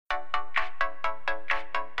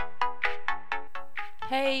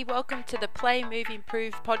Hey, welcome to the Play, Move,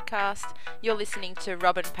 Improve podcast. You're listening to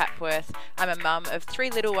Robin Papworth. I'm a mum of 3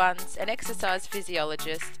 little ones, an exercise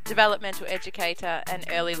physiologist, developmental educator, and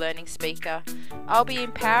early learning speaker. I'll be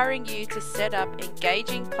empowering you to set up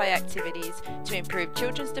engaging play activities to improve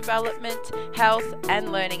children's development, health,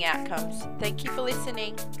 and learning outcomes. Thank you for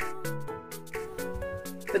listening.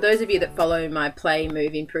 For those of you that follow my Play,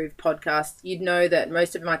 Move, Improve podcast, you'd know that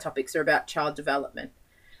most of my topics are about child development.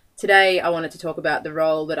 Today, I wanted to talk about the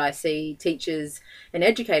role that I see teachers and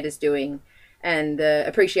educators doing and the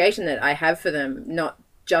appreciation that I have for them, not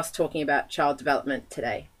just talking about child development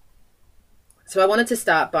today. So I wanted to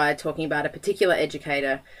start by talking about a particular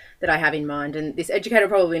educator that I have in mind, and this educator will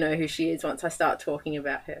probably know who she is once I start talking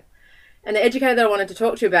about her. And the educator that I wanted to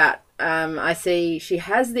talk to you about, I see she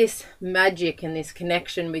has this magic and this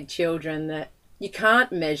connection with children that you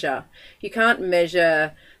can't measure. You can't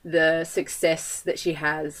measure the success that she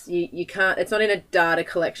has. You can't, it's not in a data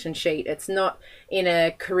collection sheet. It's not in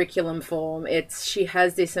a curriculum form. She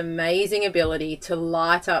has this amazing ability to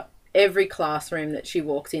light up every classroom that she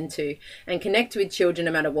walks into and connect with children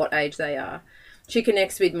no matter what age they are. She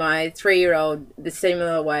connects with my 3-year-old the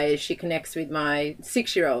similar way as she connects with my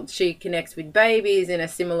 6-year-old. She connects with babies in a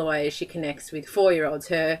similar way as she connects with 4-year-olds.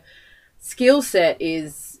 Her skill set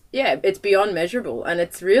is, it's beyond measurable, and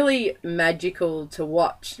it's really magical to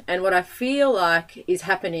watch. And what I feel like is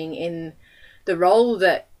happening in the role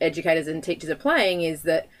that educators and teachers are playing is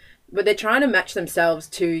that they're trying to match themselves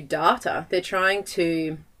to data. They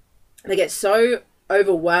get so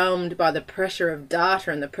overwhelmed by the pressure of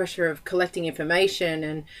data and the pressure of collecting information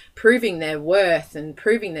and proving their worth and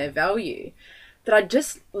proving their value, that I'd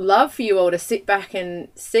just love for you all to sit back and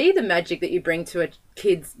see the magic that you bring to a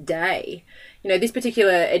kid's day. You know, this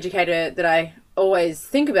particular educator that I always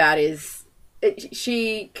think about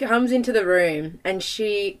she comes into the room and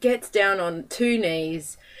she gets down on 2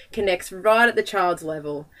 knees, connects right at the child's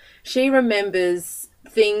level. She remembers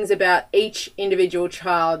things about each individual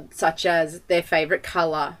child, such as their favourite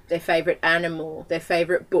colour, their favourite animal, their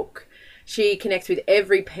favourite book. She connects with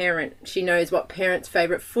every parent. She knows what parent's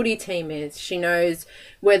favourite footy team is. She knows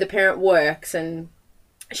where the parent works, and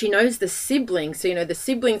she knows the siblings. So, the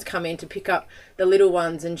siblings come in to pick up the little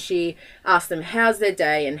ones, and she asks them how's their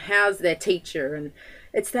day and how's their teacher. And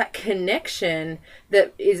it's that connection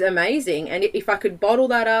that is amazing. And if I could bottle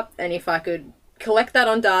that up, and if I could collect that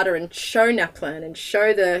on data and show NAPLAN and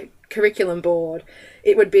show the curriculum board,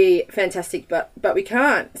 it would be fantastic, but we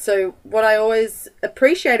can't. So what I always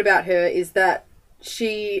appreciate about her is that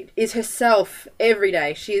she is herself every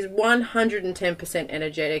day. She is 110%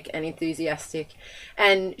 energetic and enthusiastic,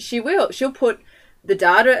 and she'll put the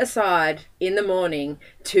data aside in the morning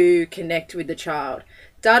to connect with the child.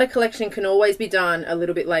 Data collection can always be done a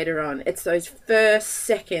little bit later on. It's those first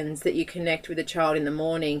seconds that you connect with the child in the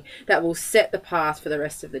morning that will set the path for the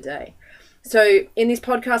rest of the day. So in this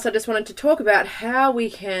podcast, I just wanted to talk about how we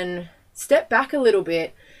can step back a little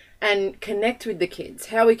bit and connect with the kids,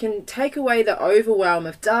 how we can take away the overwhelm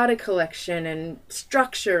of data collection and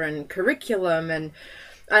structure and curriculum. And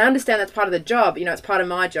I understand that's part of the job. It's part of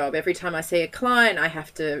my job. Every time I see a client, I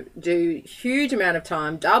have to do huge amount of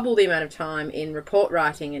time, double the amount of time in report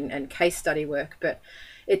writing and case study work. But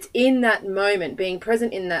it's in that moment, being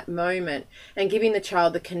present in that moment and giving the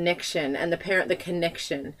child the connection and the parent the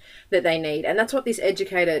connection that they need. And that's what this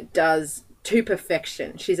educator does to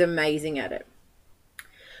perfection. She's amazing at it.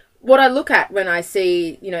 What I look at when I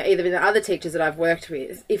see, either with the other teachers that I've worked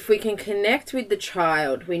with, if we can connect with the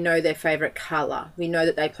child, we know their favourite colour. We know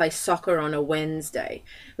that they play soccer on a Wednesday.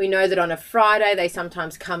 We know that on a Friday they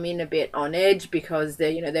sometimes come in a bit on edge because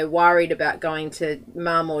they're worried about going to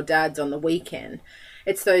mum or dad's on the weekend.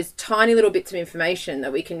 It's those tiny little bits of information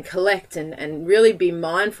that we can collect and really be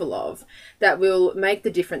mindful of that will make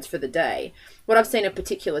the difference for the day. What I've seen a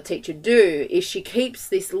particular teacher do is she keeps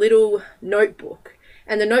this little notebook.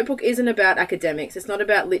 And the notebook isn't about academics. It's not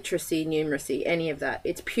about literacy, numeracy, any of that.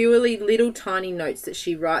 It's purely little tiny notes that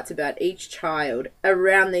she writes about each child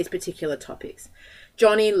around these particular topics.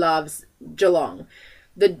 Johnny loves Geelong.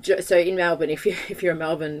 So in Melbourne, if you're a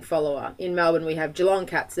Melbourne follower, in Melbourne we have Geelong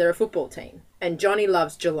Cats. They're a football team. And Johnny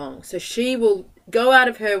loves Geelong. So she will go out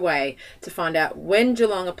of her way to find out when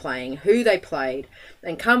Geelong are playing, who they played,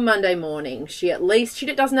 and come Monday morning, she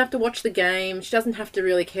doesn't have to watch the game. She doesn't have to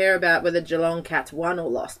really care about whether Geelong Cats won or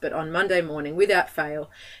lost. But on Monday morning, without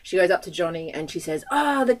fail, she goes up to Johnny and she says,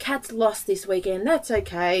 the Cats lost this weekend. That's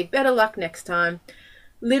okay. Better luck next time.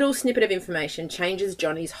 Little snippet of information changes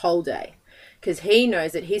Johnny's whole day because he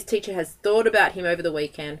knows that his teacher has thought about him over the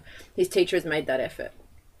weekend. His teacher has made that effort.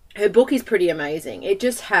 her book is pretty amazing. It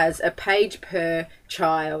just has a page per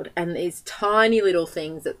child and these tiny little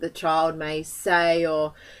things that the child may say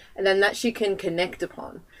and then that she can connect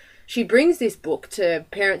upon. She brings this book to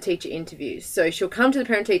parent-teacher interviews. So she'll come to the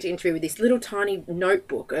parent-teacher interview with this little tiny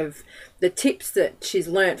notebook of the tips that she's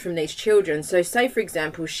learnt from these children. So say, for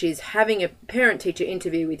example, she's having a parent-teacher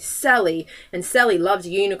interview with Sally, and Sally loves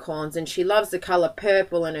unicorns and she loves the colour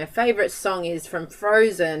purple and her favourite song is from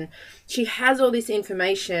Frozen. She has all this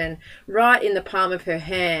information right in the palm of her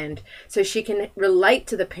hand so she can relate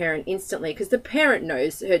to the parent instantly, because the parent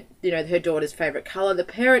knows her daughter's favourite colour, the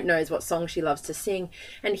parent knows what song she loves to sing,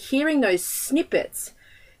 and hearing those snippets,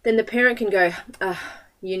 then the parent can go,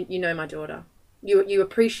 you know my daughter. You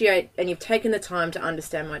appreciate and you've taken the time to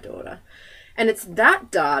understand my daughter. And it's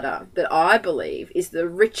that data that I believe is the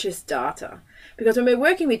richest data. Because when we're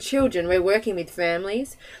working with children, we're working with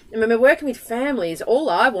families. And when we're working with families, all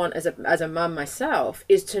I want as a mum myself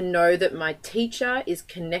is to know that my teacher is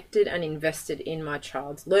connected and invested in my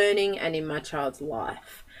child's learning and in my child's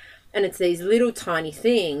life. And it's these little tiny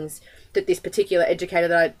things that this particular educator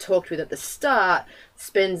that I talked with at the start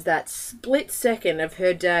spends that split second of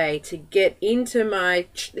her day to get into my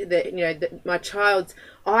child's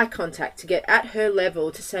eye contact, to get at her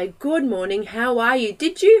level, to say, good morning, how are you?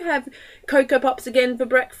 Did you have Cocoa Pops again for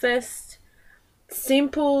breakfast?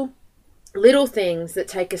 Simple little things that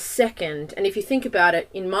take a second. And if you think about it,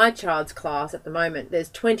 in my child's class at the moment, there's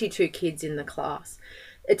 22 kids in the class.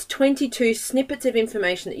 It's 22 snippets of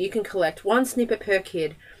information that you can collect, one snippet per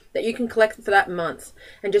kid, that you can collect for that month.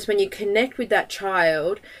 And just when you connect with that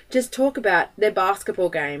child, just talk about their basketball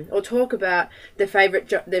game or talk about their favorite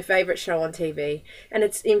show on TV. And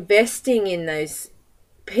it's investing in those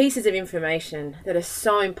pieces of information that are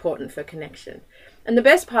so important for connection. And the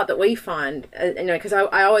best part that we find, because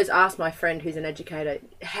I always ask my friend who's an educator,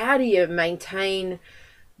 how do you maintain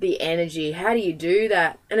the energy? How do you do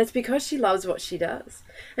that? And it's because she loves what she does.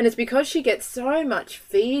 And it's because she gets so much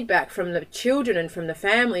feedback from the children and from the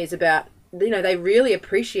families about, they really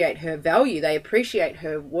appreciate her value. They appreciate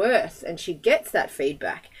her worth. And she gets that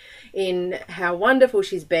feedback in how wonderful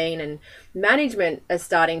she's been. And management are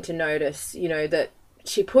starting to notice, that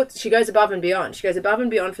she goes above and beyond. She goes above and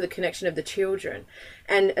beyond for the connection of the children.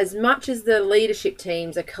 And as much as the leadership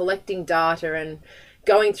teams are collecting data and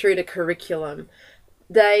going through the curriculum,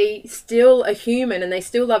 they still are human, and they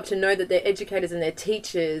still love to know that their educators and their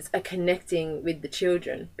teachers are connecting with the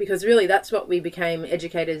children, because really that's what we became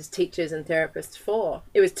educators, teachers and therapists for.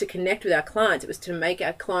 It was to connect with our clients. It was to make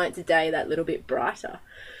our clients' day that little bit brighter.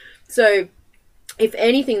 So if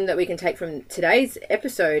anything that we can take from today's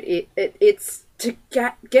episode, it's to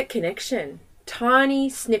get connection. Tiny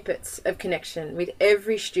snippets of connection with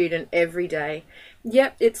every student every day.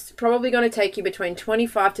 Yep, it's probably going to take you between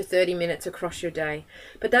 25 to 30 minutes across your day.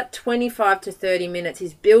 But that 25 to 30 minutes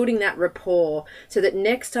is building that rapport so that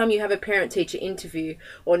next time you have a parent-teacher interview,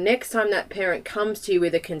 or next time that parent comes to you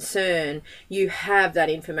with a concern, you have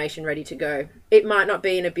that information ready to go. It might not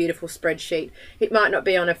be in a beautiful spreadsheet. It might not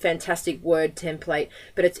be on a fantastic Word template,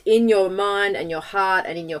 but it's in your mind and your heart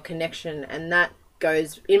and in your connection. And that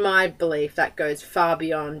goes, in my belief, that goes far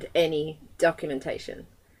beyond any documentation.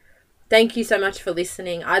 Thank you so much for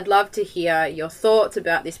listening. I'd love to hear your thoughts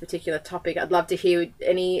about this particular topic. I'd love to hear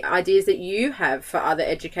any ideas that you have for other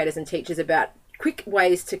educators and teachers about quick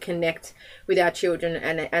ways to connect with our children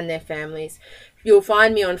and their families. You'll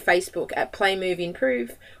find me on Facebook at Play Move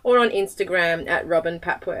Improve or on Instagram at Robin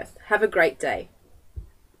Papworth. Have a great day.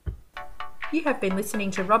 You have been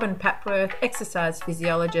listening to Robin Papworth, exercise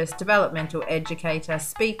physiologist, developmental educator,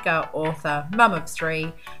 speaker, author, mum of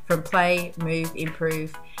 3, from Play, Move,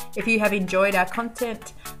 Improve. If you have enjoyed our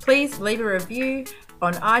content, please leave a review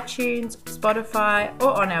on iTunes, Spotify,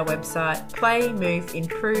 or on our website,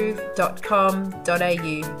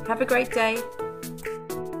 playmoveimprove.com.au. Have a great day.